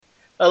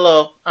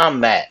Hello, I'm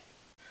Matt,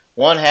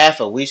 one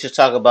half of We Should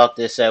Talk About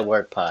This at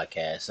Work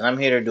podcast, and I'm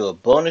here to do a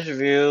bonus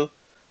review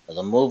of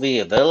the movie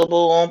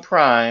available on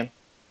Prime,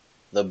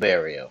 The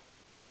Burial.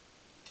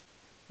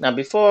 Now,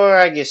 before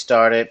I get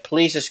started,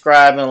 please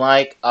subscribe and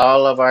like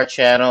all of our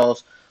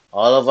channels,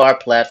 all of our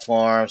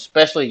platforms,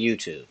 especially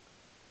YouTube.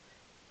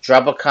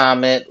 Drop a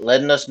comment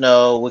letting us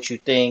know what you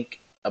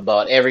think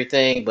about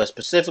everything, but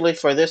specifically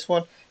for this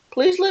one,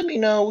 please let me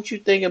know what you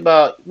think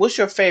about what's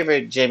your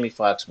favorite Jamie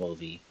Foxx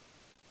movie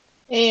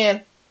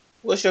and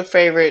what's your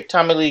favorite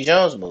Tommy Lee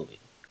Jones movie.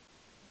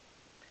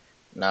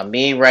 Now,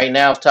 me right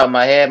now, off the top of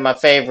my head, my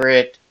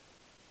favorite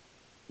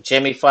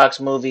Jamie Foxx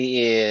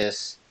movie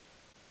is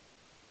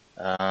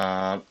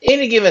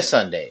Any Given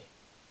Sunday.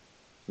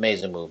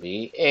 Amazing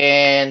movie.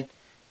 And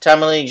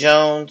Tommy Lee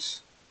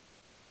Jones,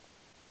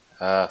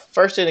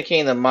 first thing that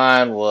came to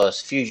mind was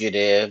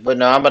Fugitive. But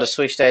no, I'm going to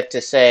switch that to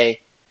say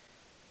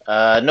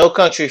No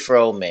Country for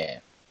Old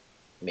Men.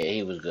 Yeah,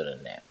 he was good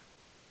in that.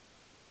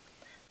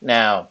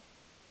 Now,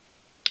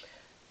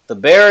 The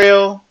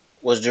Burial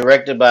was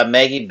directed by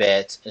Maggie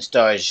Betts and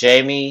stars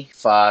Jamie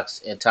Foxx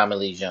and Tommy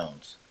Lee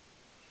Jones.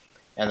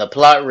 And the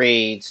plot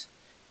reads,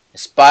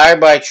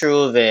 inspired by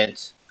true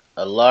events,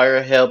 a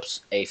lawyer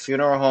helps a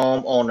funeral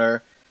home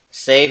owner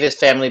save his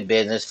family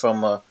business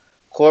from a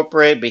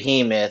corporate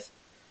behemoth,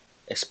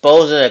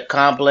 exposing a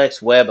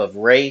complex web of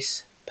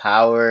race,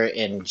 power,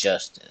 and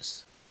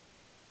justice.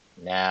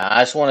 Now,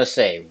 I just want to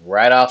say,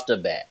 right off the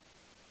bat,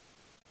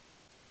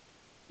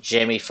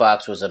 Jamie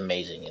Foxx was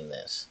amazing in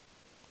this.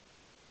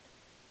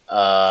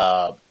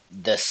 Uh,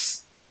 the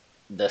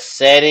the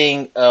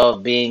setting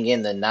of being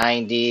in the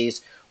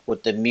 90s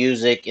with the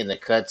music and the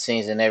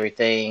cutscenes and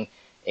everything,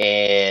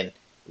 and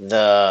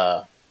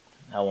the,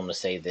 I want to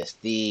say this,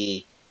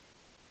 the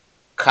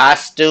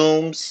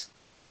costumes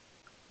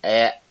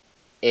at,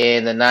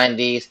 in the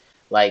 90s,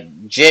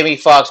 like Jamie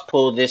Foxx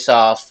pulled this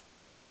off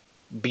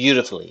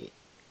beautifully.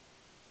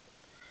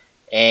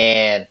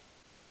 And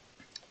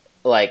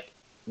like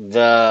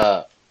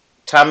the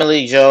Tommy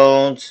Lee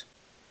Jones,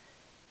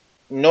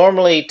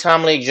 normally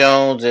Tommy Lee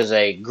Jones is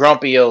a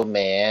grumpy old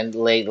man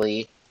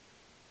lately.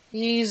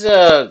 He's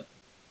a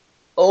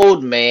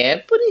old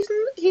man, but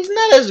he's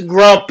not as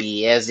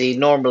grumpy as he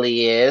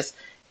normally is,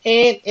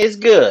 and it's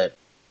good.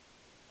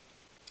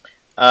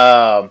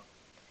 Um,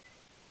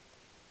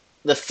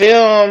 the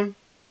film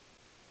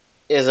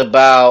is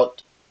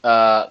about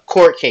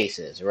court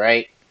cases,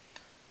 right?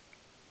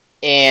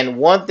 And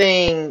one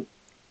thing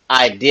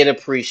I did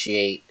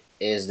appreciate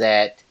is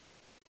that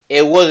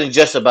it wasn't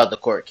just about the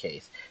court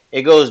case.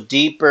 It goes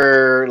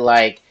deeper,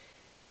 like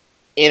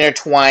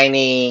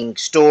intertwining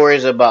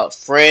stories about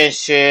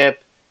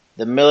friendship,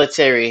 the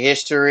military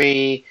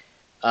history,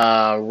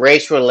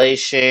 race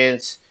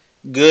relations,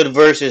 good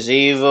versus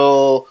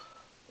evil,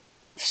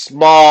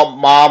 small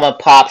mom and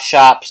pop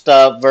shop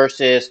stuff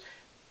versus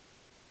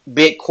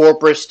big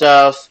corporate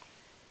stuff.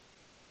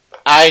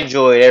 I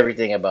enjoyed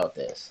everything about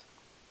this.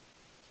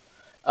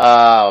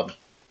 Um,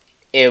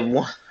 and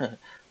one,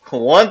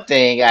 one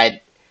thing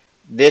I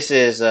this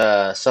is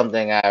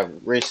something I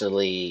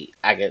recently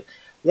I could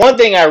one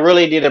thing I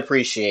really did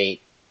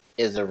appreciate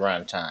is the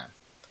runtime.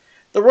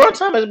 The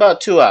runtime is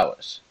about 2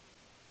 hours.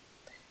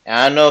 And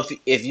I don't know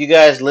if you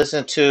guys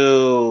listen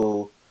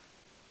to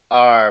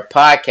our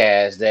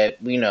podcast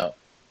that we know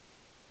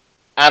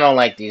I don't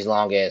like these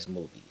long ass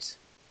movies.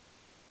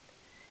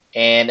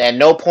 And at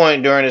no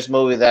point during this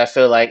movie that I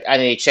feel like I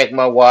need to check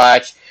my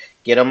watch,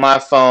 get on my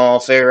phone,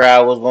 figure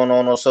out what's going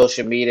on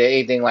social media,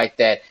 anything like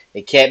that.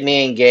 It kept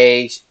me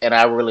engaged, and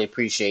I really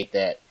appreciate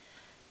that.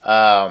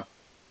 Um,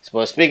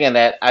 so speaking of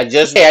that, I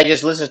just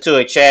listened to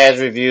a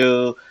Chaz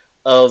review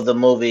of the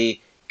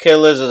movie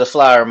Killers of the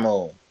Flower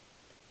Moon,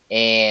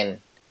 and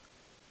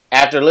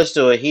after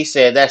listening to it, he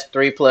said that's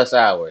 3+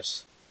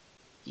 hours.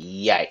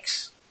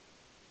 Yikes!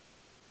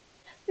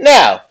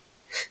 Now,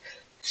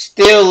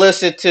 still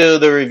listen to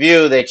the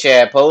review that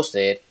Chad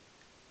posted,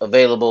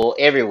 available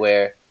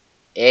everywhere.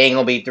 It ain't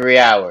gonna be 3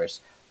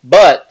 hours,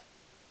 but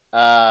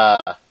uh,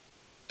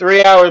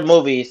 3 hour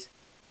movies.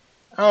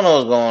 I don't know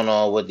what's going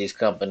on with these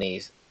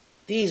companies.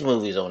 These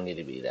movies don't need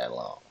to be that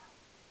long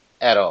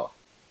at all,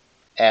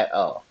 at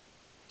all.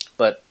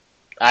 But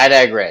I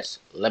digress.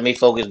 Let me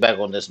focus back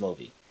on this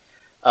movie.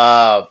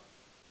 Uh,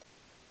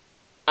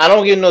 I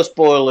don't give no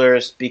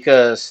spoilers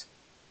because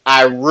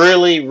I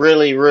really,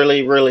 really,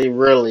 really, really,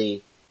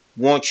 really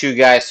want you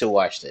guys to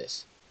watch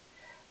this.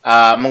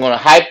 I'm gonna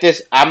hype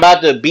this. I'm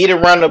about to beat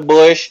around the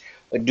bush,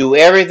 do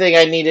everything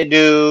I need to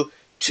do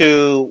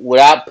to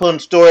without putting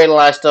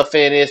storyline stuff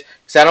in this,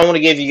 because I don't want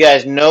to give you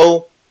guys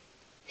no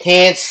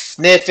hints,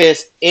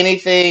 sniffs,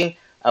 anything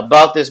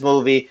about this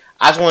movie.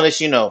 I just want to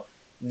let you know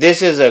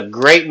this is a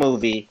great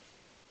movie.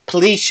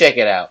 Please check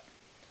it out.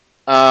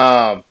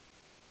 Um,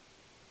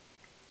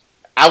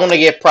 I want to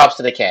give props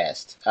to the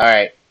cast. All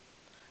right,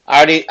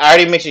 I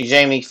already mentioned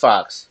Jamie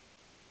Foxx.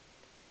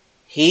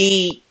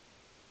 He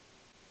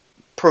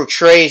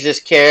portrays this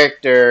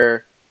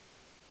character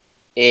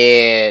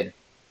in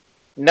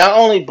not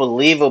only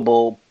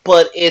believable,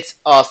 but it's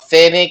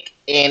authentic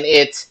and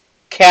it's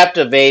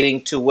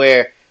captivating to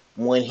where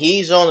when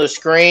he's on the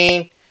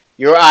screen,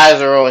 your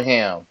eyes are on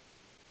him.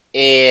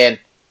 And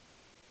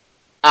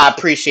I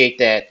appreciate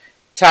that.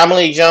 Tommy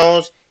Lee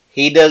Jones,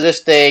 he does his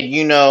thing,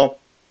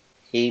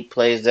 he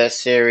plays that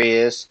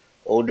serious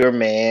older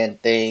man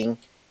thing,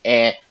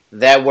 and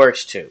that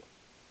works too.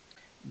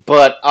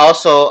 But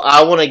also,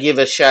 I want to give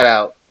a shout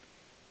out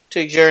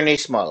to Journey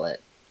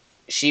Smollett.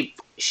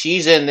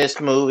 She's in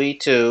this movie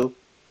too.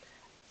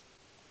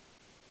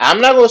 I'm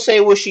not gonna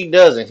say what she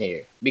does in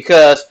here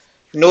because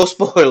no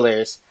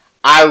spoilers.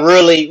 I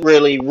really,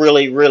 really,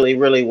 really, really,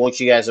 really want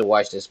you guys to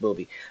watch this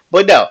movie.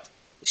 But no,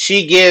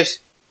 she gives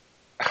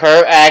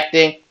her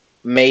acting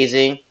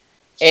amazing,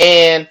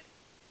 and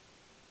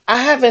I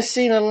haven't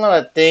seen a lot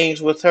of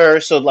things with her,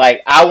 so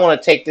like I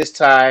want to take this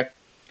time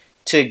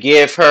to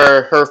give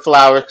her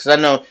flowers because I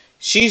know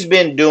she's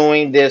been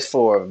doing this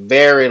for a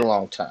very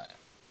long time.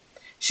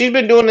 She's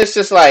been doing this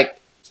since like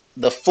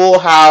the Full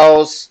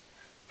House,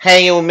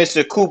 hanging with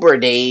Mr. Cooper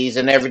days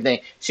and everything.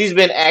 She's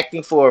been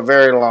acting for a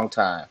very long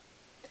time,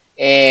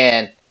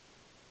 and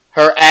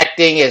her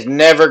acting has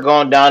never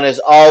gone down.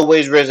 It's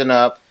always risen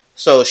up.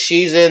 So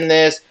she's in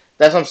this.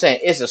 That's what I'm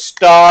saying. It's a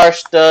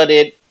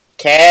star-studded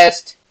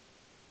cast,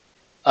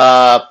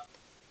 uh,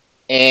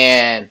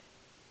 and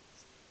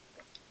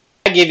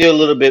I give you a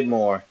little bit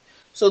more.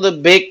 So the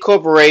big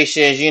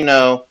corporations,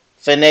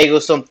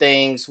 finagle some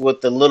things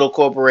with the little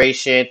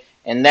corporation,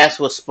 and that's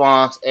what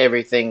spawns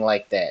everything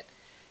like that.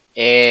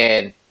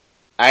 And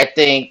I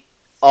think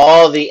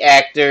all the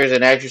actors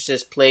and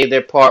actresses played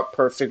their part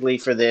perfectly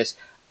for this.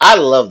 I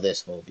love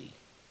this movie.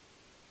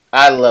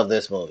 I love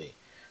this movie.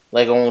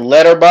 Like on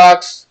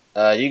Letterbox,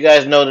 you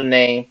guys know the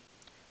name.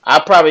 I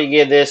probably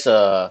give this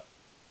a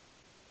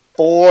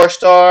 4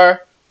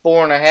 star,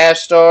 4.5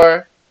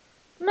 star.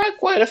 Not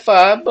quite a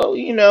 5, but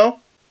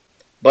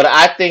But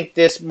I think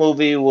this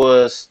movie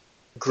was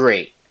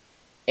great.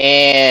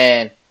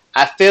 And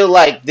I feel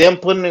like them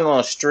putting it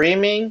on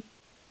streaming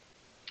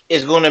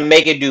is going to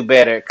make it do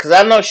better. Because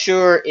I'm not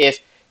sure if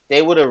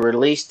they would have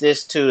released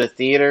this to the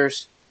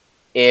theaters,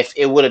 if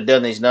it would have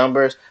done these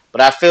numbers.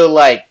 But I feel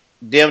like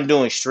them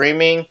doing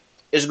streaming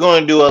is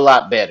going to do a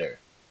lot better.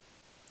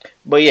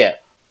 But yeah,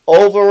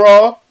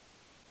 overall,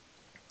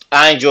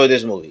 I enjoyed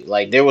this movie.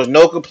 Like, there was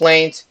no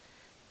complaints.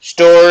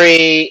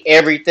 Story,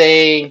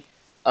 everything,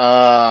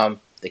 the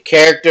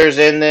characters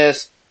in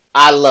this,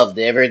 I loved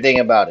everything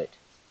about it.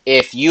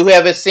 If you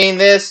haven't seen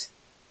this,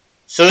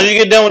 as soon as you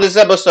get done with this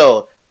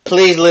episode,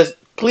 please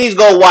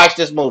go watch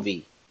this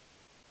movie.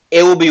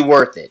 It will be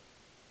worth it.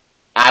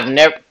 I've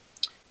never,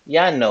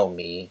 y'all know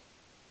me.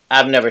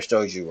 I've never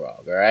told you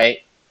wrong. All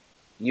right,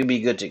 you be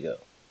good to go.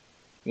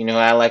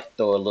 I like to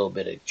throw a little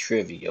bit of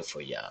trivia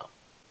for y'all.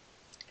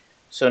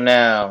 So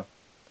now,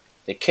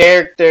 the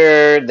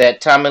character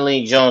that Tommy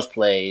Lee Jones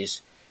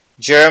plays,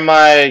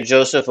 Jeremiah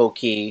Joseph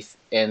O'Keefe,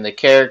 and the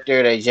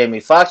character that Jamie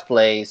Foxx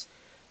plays,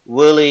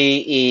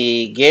 Willie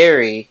E.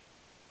 Gary,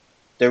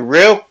 the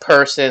real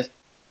person,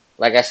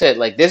 like I said,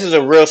 like this is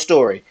a real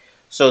story.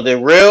 So the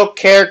real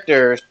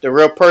characters, the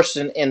real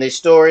person in these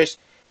stories,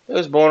 they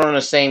was born on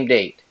the same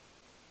date,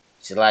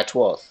 July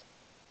 12th.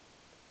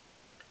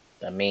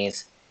 That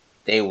means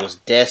they was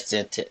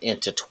destined to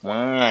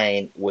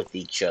intertwine with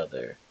each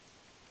other.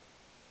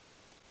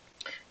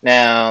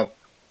 Now,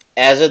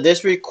 as of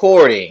this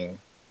recording,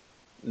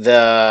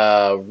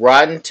 the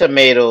Rotten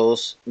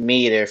Tomatoes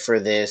meter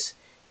for this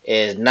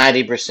is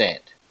 90%,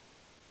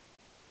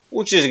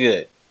 which is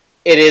good.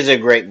 It is a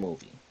great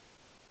movie.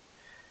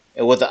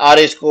 And with an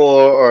audience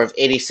score of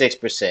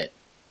 86%,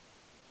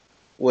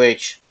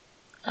 which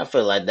I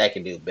feel like that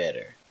could do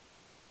better.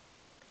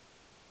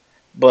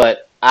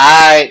 But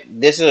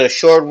this is a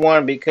short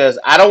one because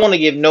I don't want to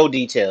give no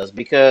details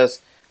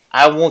because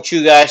I want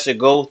you guys to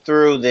go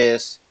through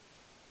this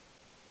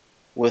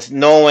with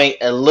knowing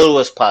as little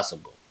as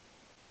possible.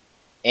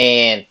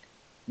 And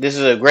this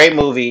is a great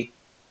movie.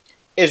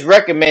 It's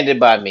recommended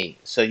by me,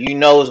 so you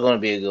know it's going to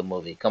be a good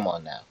movie. Come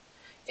on now.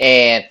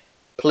 And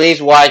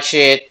please watch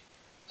it.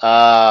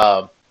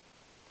 And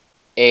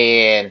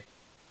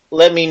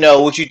let me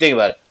know what you think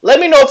about it. Let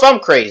me know if I'm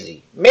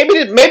crazy. Maybe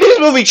this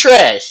movie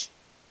trash.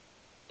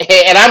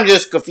 And I'm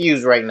just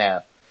confused right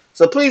now.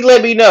 So please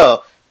let me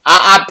know.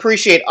 I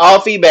appreciate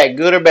all feedback,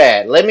 good or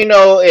bad. Let me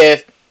know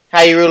if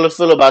how you really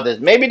feel about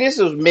this. Maybe this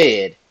was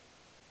mid,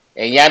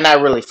 and y'all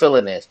not really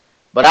feeling this.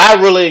 But I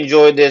really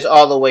enjoyed this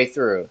all the way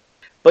through.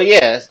 But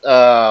yes,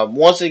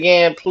 once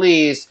again,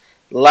 please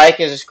like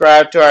and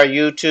subscribe to our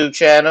YouTube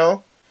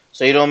channel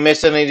so you don't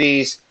miss any of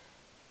these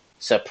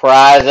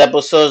surprise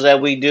episodes that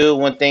we do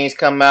when things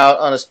come out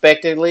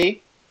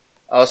unexpectedly.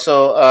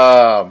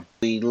 Also,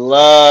 we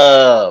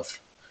love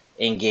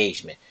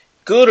engagement,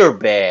 good or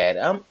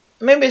bad.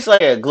 Maybe it's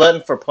like a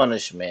glutton for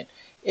punishment.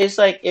 It's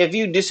like if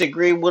you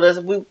disagree with us,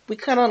 we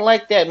kind of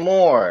like that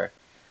more.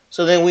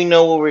 So then we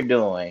know what we're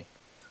doing.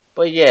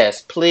 But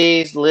yes,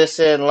 please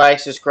listen, like,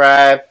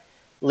 subscribe,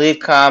 leave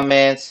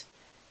comments,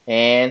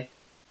 and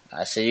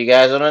I'll see you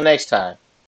guys on the next time.